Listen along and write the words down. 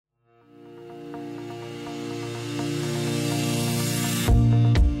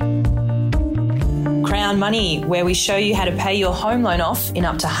Crown Money, where we show you how to pay your home loan off in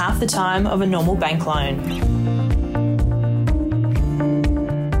up to half the time of a normal bank loan.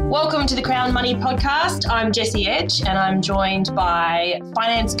 Welcome to the Crown Money podcast. I'm Jessie Edge and I'm joined by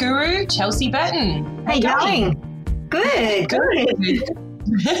finance guru Chelsea Burton. How you going? Good. Today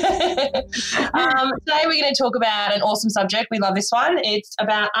we're going to talk about an awesome subject. We love this one. It's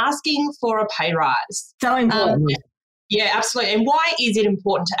about asking for a pay rise. So important. Yeah, absolutely. And why is it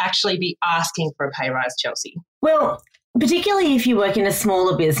important to actually be asking for a pay rise, Chelsea? Well, particularly if you work in a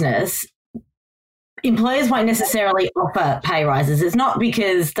smaller business, employers won't necessarily offer pay rises. It's not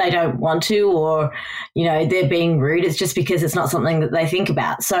because they don't want to or, they're being rude. It's just because it's not something that they think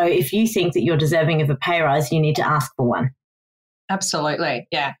about. So if you think that you're deserving of a pay rise, you need to ask for one. Absolutely,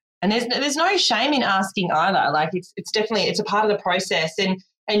 yeah. And there's no shame in asking either. Like it's definitely, it's a part of the process,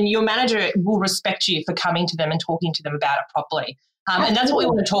 and your manager will respect you for coming to them and talking to them about it properly. And that's what we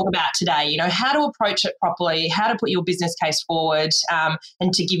want to talk about today, how to approach it properly, how to put your business case forward,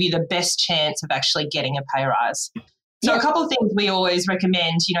 and to give you the best chance of actually getting a pay rise. So a couple of things we always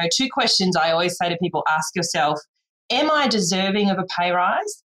recommend, 2 questions I always say to people: ask yourself, am I deserving of a pay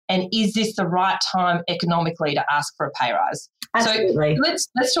rise? And is this the right time economically to ask for a pay rise? Absolutely. So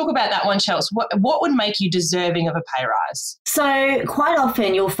let's talk about that one, Chelsea. What would make you deserving of a pay rise? So quite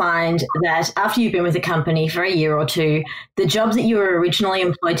often you'll find that after you've been with a company for a year or two, the job that you were originally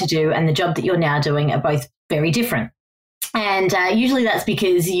employed to do and the job that you're now doing are both very different. And usually that's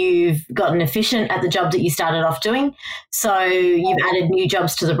because you've gotten efficient at the job that you started off doing. So you've added new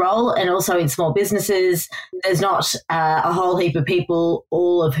jobs to the role, and also in small businesses, there's not a whole heap of people,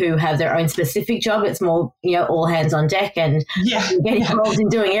 all of who have their own specific job. It's more, all hands on deck, and you're getting involved in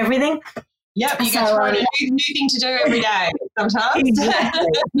doing everything. Yep, you get thrown a new thing to do every day sometimes.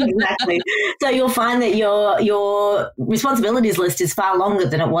 Exactly. So you'll find that your responsibilities list is far longer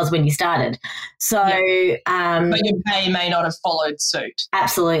than it was when you started. So, but your pay may not have followed suit.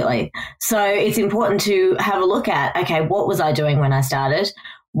 Absolutely. So it's important to have a look at, okay, what was I doing when I started?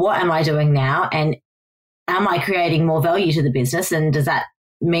 What am I doing now? And am I creating more value to the business? And does that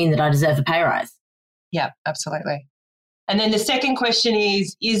mean that I deserve a pay rise? Yeah, absolutely. And then the second question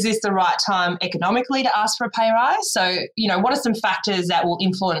is this the right time economically to ask for a pay rise? So, what are some factors that will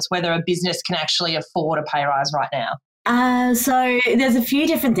influence whether a business can actually afford a pay rise right now? So there's a few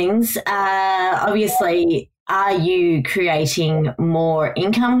different things. Obviously, are you creating more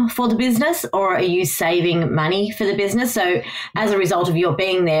income for the business, or are you saving money for the business? So as a result of your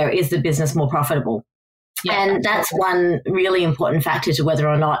being there, is the business more profitable? Yeah, and that's one really important factor to whether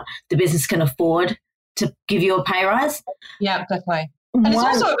or not the business can afford to give you a pay rise. Yeah, definitely. And it's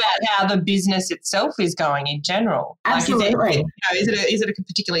also about how the business itself is going in general. Absolutely. Like is it a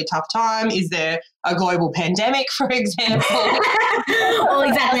particularly tough time? Is there a global pandemic, for example? Well,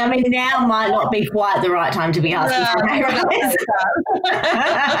 exactly. I mean, now might not be quite the right time to be asking for a pay rise.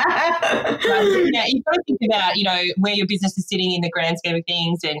 Yeah, you've got to think about, where your business is sitting in the grand scheme of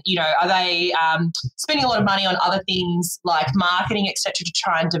things, and, are they spending a lot of money on other things like marketing, et cetera, to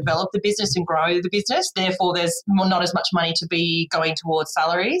try and develop the business and grow the business? Therefore, there's not as much money to be going towards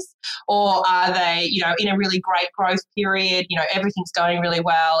salaries. Or are they, in a really great growth period, everything's going really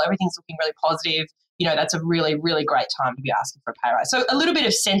well, everything's looking really positive, that's a really, really great time to be asking for a pay rise. So a little bit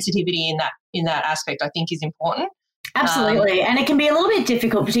of sensitivity in that aspect, I think, is important. Absolutely. And it can be a little bit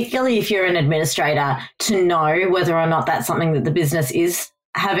difficult, particularly if you're an administrator, to know whether or not that's something that the business is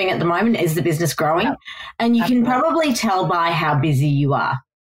having at the moment. Is the business growing? Yeah. And you can probably tell by how busy you are.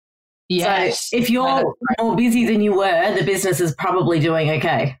 Yes. So if you're more busy than you were, the business is probably doing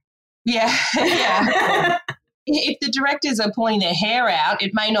okay. Yeah. If the directors are pulling their hair out,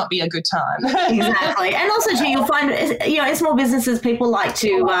 it may not be a good time. Exactly. And also, too, you'll find, in small businesses, people like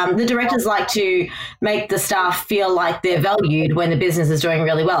to, the directors like to make the staff feel like they're valued when the business is doing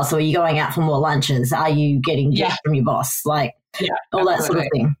really well. So are you going out for more lunches? Are you getting gifts from your boss? All that sort of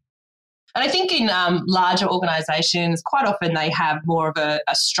thing. And I think in larger organisations, quite often they have more of a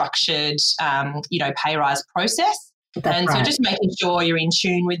structured, pay rise process. That's right. So just making sure you're in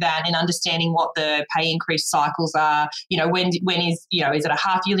tune with that and understanding what the pay increase cycles are. When is it a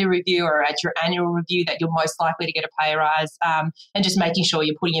half yearly review or at your annual review that you're most likely to get a pay rise, and just making sure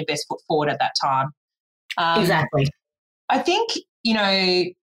you're putting your best foot forward at that time. Exactly. I think,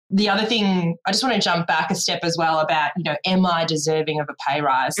 the other thing, I just want to jump back a step as well about, am I deserving of a pay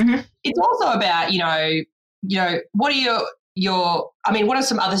rise? Mm-hmm. It's also about, what are what are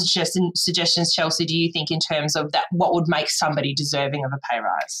some other suggestions, Chelsea, do you think, in terms of that, what would make somebody deserving of a pay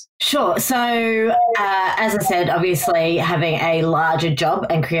rise? Sure. So, as I said, obviously having a larger job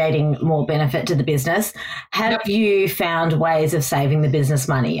and creating more benefit to the business. Have you found ways of saving the business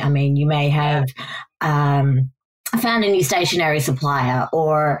money? I mean, you may have found a new stationery supplier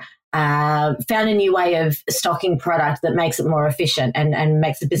or found a new way of stocking product that makes it more efficient and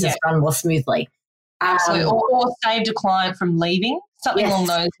makes the business run more smoothly. Absolutely. Or saved a client from leaving, something Yes. along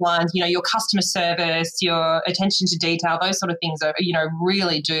those lines. You know, your customer service, your attention to detail, those sort of things are, you know,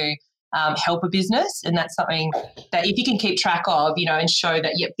 really do help a business. And that's something that if you can keep track of, you know, and show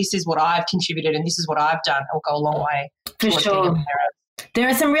that, yep, this is what I've contributed and this is what I've done, it will go a long way. For sure. There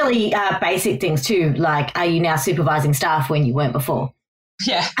are some really basic things too, like are you now supervising staff when you weren't before?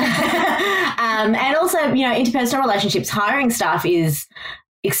 Yeah. And also, you know, interpersonal relationships, hiring staff is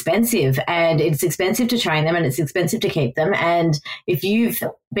expensive, and it's expensive to train them and it's expensive to keep them. And if you've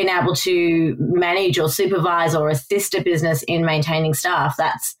been able to manage or supervise or assist a business in maintaining staff,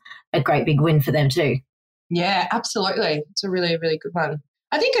 that's a great big win for them too. Yeah, absolutely. It's a really, really good one.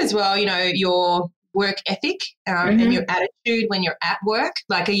 I think as well, you know, your work ethic and your attitude when you're at work.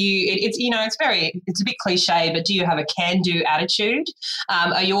 Like, are you, it's, you know, it's a bit cliche, but do you have a can-do attitude?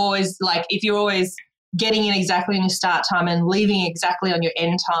 Are you always like, if you're always getting in exactly on your start time and leaving exactly on your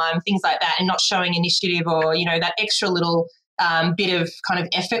end time, things like that, and not showing initiative or, you know, that extra little bit of kind of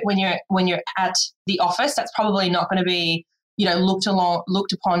effort when you're at the office, that's probably not going to be, you know, looked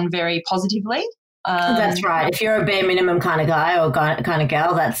upon very positively. That's right. If you're a bare minimum kind of guy or kind of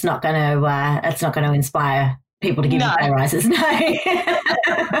girl, that's not going to inspire people to give you pay rises. No.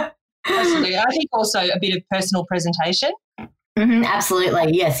 Absolutely. I think also a bit of personal presentation.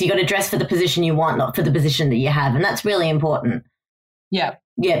 Absolutely. Yes. You got to dress for the position you want, not for the position that you have. And that's really important. Yeah.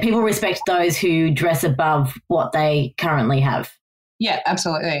 Yeah. People respect those who dress above what they currently have. Yeah,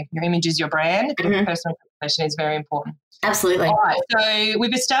 absolutely. Your image is your brand. A bit of personal presentation is very important. Absolutely. All right. So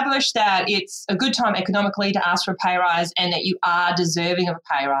we've established that it's a good time economically to ask for a pay rise and that you are deserving of a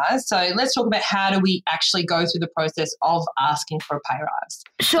pay rise. So let's talk about how do we actually go through the process of asking for a pay rise.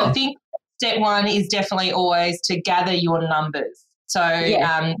 Sure. So I think step one is definitely always to gather your numbers. So you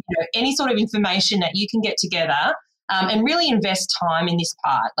know, any sort of information that you can get together and really invest time in this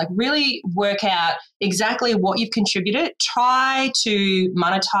part. Like really work out exactly what you've contributed. Try to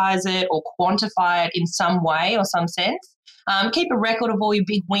monetize it or quantify it in some way or some sense. Keep a record of all your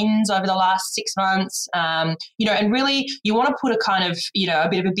big wins over the last 6 months, you know, and really you want to put a kind of, you know, a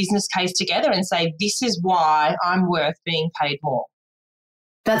bit of a business case together and say, this is why I'm worth being paid more.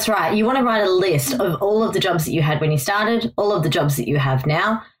 That's right. You want to write a list of all of the jobs that you had when you started, all of the jobs that you have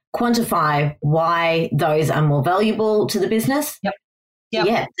now, quantify why those are more valuable to the business. Yep.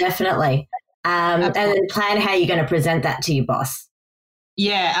 Yeah, definitely. And then plan how you're going to present that to your boss.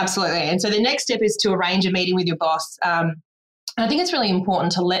 Yeah, absolutely. And so the next step is to arrange a meeting with your boss. I think it's really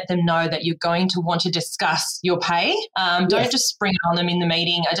important to let them know that you're going to want to discuss your pay. Don't just spring it on them in the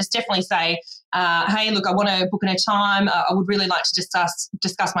meeting. I just definitely say, hey, look, I want to book in a time. I would really like to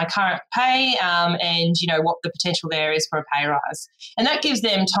discuss my current pay and, you know, what the potential there is for a pay rise. And that gives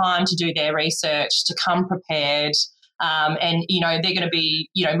them time to do their research, to come prepared. And, you know, they're going to be,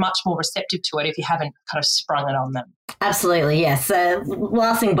 you know, much more receptive to it if you haven't kind of sprung it on them. Absolutely, yes.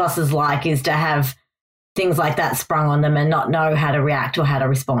 Last thing bosses like is to have things like that sprung on them and not know how to react or how to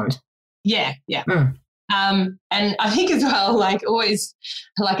respond. Yeah. And I think as well, like always,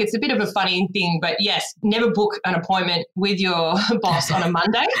 like it's a bit of a funny thing, but yes, never book an appointment with your boss on a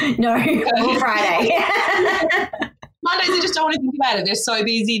Monday. No, or Friday. Mondays, they just don't want to think about it. They're so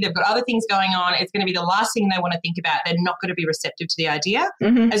busy. They've got other things going on. It's going to be the last thing they want to think about. They're not going to be receptive to the idea.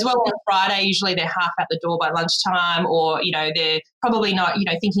 As well on Friday, usually they're half at the door by lunchtime or, you know, they're probably not, you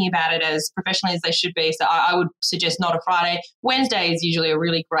know, thinking about it as professionally as they should be. So I would suggest not a Friday. Wednesday is usually a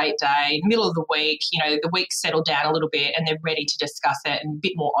really great day. Middle of the week, you know, the week's settled down a little bit and they're ready to discuss it and a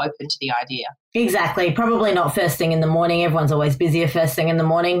bit more open to the idea. Exactly. Probably not first thing in the morning. Everyone's always busier first thing in the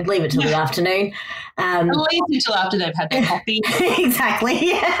morning. Leave it till the afternoon. At least until after they've had their coffee. Exactly.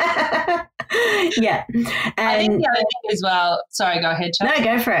 Yeah. And I think the other thing as well, sorry, go ahead, Chuck. No,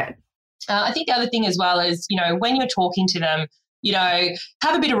 go for it. I think the other thing as well is, you know, when you're talking to them, you know,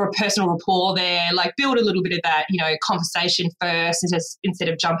 have a bit of a personal rapport there, like build a little bit of that, you know, conversation first instead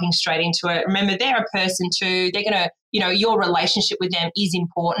of jumping straight into it. Remember, they're a person too. They're going to, you know, your relationship with them is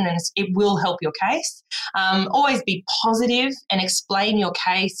important and it will help your case. Always be positive and explain your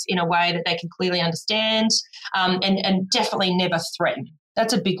case in a way that they can clearly understand and definitely never threaten.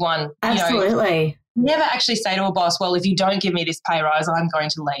 That's a big one. Absolutely. You know, never actually say to a boss, well, if you don't give me this pay rise, I'm going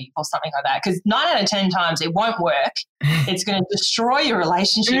to leave or something like that. Because 9 out of 10 times it won't work. It's going to destroy your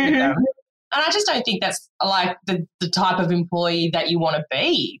relationship with them. And I just don't think that's like the type of employee that you want to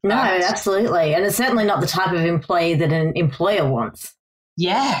be. No, absolutely. And it's certainly not the type of employee that an employer wants.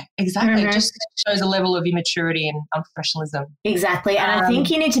 Yeah, exactly. It just shows a level of immaturity and unprofessionalism. Exactly. And I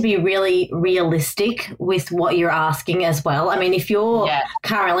think you need to be really realistic with what you're asking as well. I mean, if you're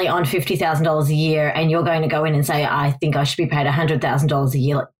currently on $50,000 a year and you're going to go in and say, I think I should be paid $100,000 a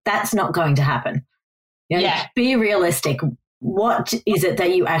year, that's not going to happen. You know, be realistic. What is it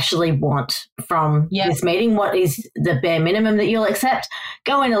that you actually want from this meeting? What is the bare minimum that you'll accept?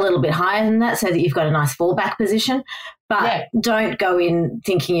 Go in a little bit higher than that so that you've got a nice fallback position. But don't go in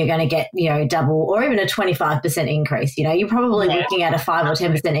thinking you're going to get, double or even a 25% increase. You're probably looking at a 5 or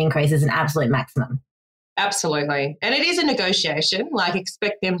 10% increase as an absolute maximum. Absolutely. And it is a negotiation. Like,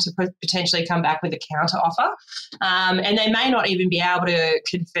 expect them to potentially come back with a counter offer. And they may not even be able to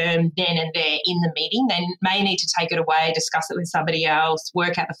confirm then and there in the meeting. They may need to take it away, discuss it with somebody else,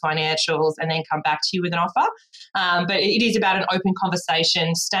 work out the financials, and then come back to you with an offer. But it is about an open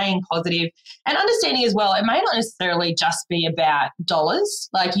conversation, staying positive, and understanding as well, it may not necessarily just be about dollars.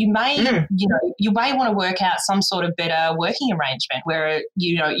 Like, you may, you may want to work out some sort of better working arrangement where,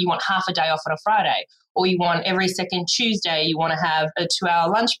 you want half a day off on a Friday, or you want every second Tuesday you want to have a 2-hour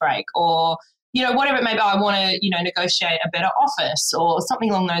lunch break, or, whatever it may be. I want to, negotiate a better office or something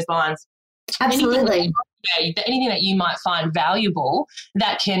along those lines. Absolutely. Anything that you might find valuable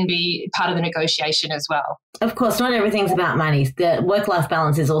that can be part of the negotiation as well. Of course, not everything's about money. The work-life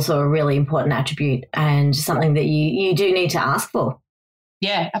balance is also a really important attribute and something that you do need to ask for.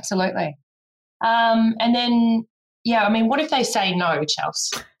 Yeah, absolutely. And then, what if they say no,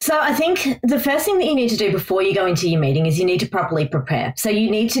 Chelsea? So I think the first thing that you need to do before you go into your meeting is you need to properly prepare. So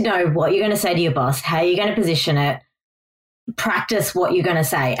you need to know what you're going to say to your boss, how you're going to position it, practice what you're going to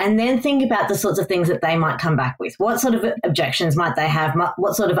say, and then think about the sorts of things that they might come back with. What sort of objections might they have?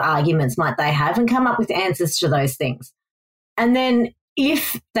 What sort of arguments might they have? And come up with answers to those things. And then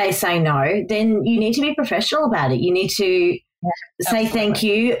if they say no, then you need to be professional about it. You need to say thank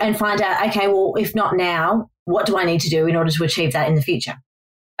you and find out, okay, well, if not now, what do I need to do in order to achieve that in the future?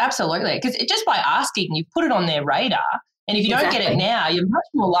 Absolutely. Because just by asking, you put it on their radar. And if you don't get it now, you're much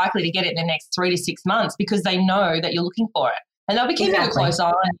more likely to get it in the next 3 to 6 months because they know that you're looking for it. And they'll be keeping a close eye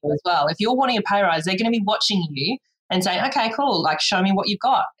on you as well. If you're wanting a pay rise, they're going to be watching you and saying, okay, cool, like, show me what you've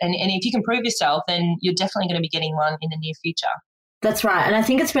got. And if you can prove yourself, then you're definitely going to be getting one in the near future. That's right. And I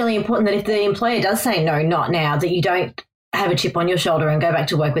think it's really important that if the employer does say no, not now, that you don't have a chip on your shoulder and go back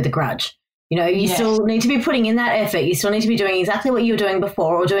to work with a grudge. You still need to be putting in that effort. You still need to be doing exactly what you were doing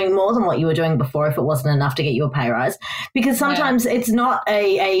before, or doing more than what you were doing before if it wasn't enough to get you a pay rise. Because sometimes it's not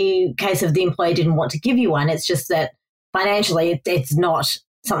a case of the employer didn't want to give you one. It's just that financially it's not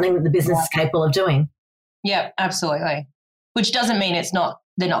something that the business is capable of doing. Yeah, absolutely. Which doesn't mean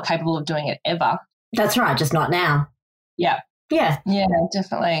they're not capable of doing it ever. That's right, just not now. Yeah. Yeah. Yeah,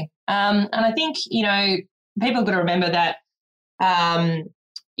 definitely. And I think, people have got to remember that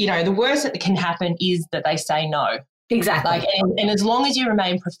the worst that can happen is that they say no. Exactly. And as long as you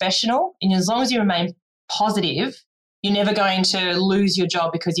remain professional and as long as you remain positive, you're never going to lose your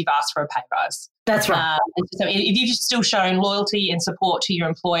job because you've asked for a pay rise. That's right. So if you've still shown loyalty and support to your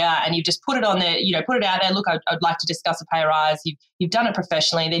employer and you've just put it on there, put it out there, look, I'd like to discuss a pay rise. You've done it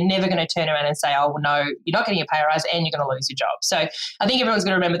professionally. They're never going to turn around and say, oh, well, no, you're not getting a pay rise and you're going to lose your job. So I think everyone's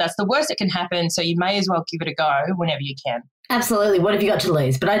going to remember that's the worst that can happen. So you may as well give it a go whenever you can. Absolutely. What have you got to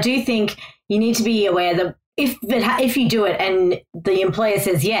lose? But I do think you need to be aware that if you do it and the employer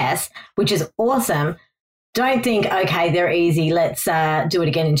says yes, which is awesome, don't think, okay, they're easy, let's do it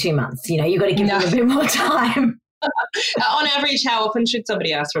again in 2 months. You've got to give them a bit more time. On average, how often should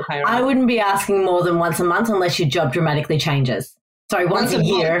somebody ask for a pay rise? I wouldn't be asking more than once a month unless your job dramatically changes. Sorry, once a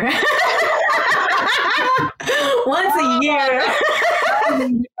year. Once a year.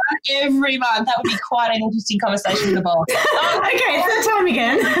 Every month. That would be quite an interesting conversation with the boss. Okay, it's that time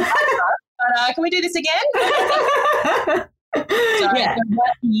again. But, can we do this again? So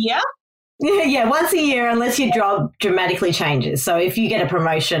once a year? Yeah, once a year unless your job dramatically changes. So if you get a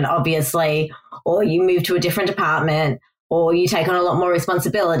promotion, obviously, or you move to a different department, or you take on a lot more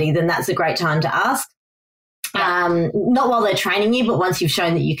responsibility, then that's a great time to ask. Yeah. Not while they're training you, but once you've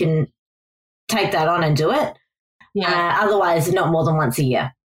shown that you can take that on and do it. Yeah. Otherwise, not more than once a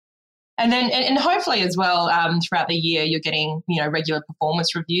year. And then, and hopefully as well, throughout the year, you're getting, regular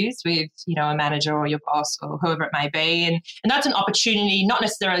performance reviews with, a manager or your boss or whoever it may be. And that's an opportunity, not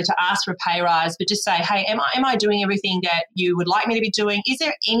necessarily to ask for a pay rise, but just say, hey, am I doing everything that you would like me to be doing? Is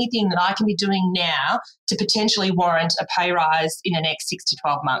there anything that I can be doing now to potentially warrant a pay rise in the next 6 to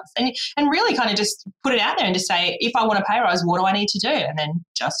 12 months? And really kind of just put it out there and just say, if I want a pay rise, what do I need to do? And then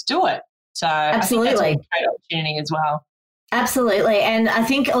just do it. So absolutely. I think that's a great opportunity as well. Absolutely. And I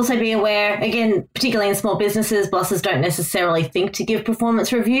think also be aware, again, particularly in small businesses, bosses don't necessarily think to give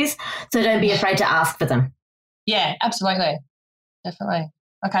performance reviews. So don't be afraid to ask for them. Yeah, absolutely. Definitely.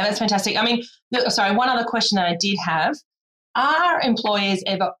 Okay, that's fantastic. I mean, sorry, one other question that I did have. Are employers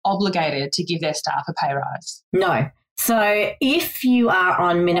ever obligated to give their staff a pay rise? No. So if you are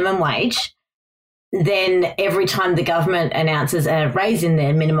on minimum wage, then every time the government announces a raise in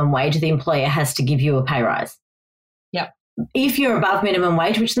their minimum wage, the employer has to give you a pay rise. Yep. If you're above minimum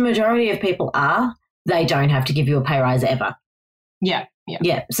wage, which the majority of people are, they don't have to give you a pay rise ever. Yeah.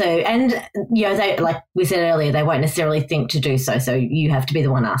 Yeah. So, and, they, like we said earlier, they won't necessarily think to do so. So you have to be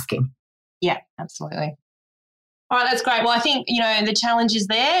the one asking. Yeah, absolutely. All right, that's great. Well, I think, the challenge is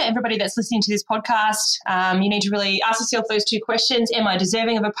there. Everybody that's listening to this podcast, you need to really ask yourself those two questions. Am I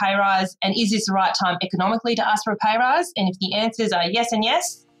deserving of a pay rise? And is this the right time economically to ask for a pay rise? And if the answers are yes and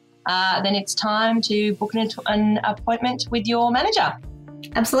yes, then it's time to book an appointment with your manager.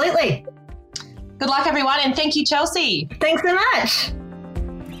 Absolutely. Good luck, everyone. And thank you, Chelsea. Thanks so much.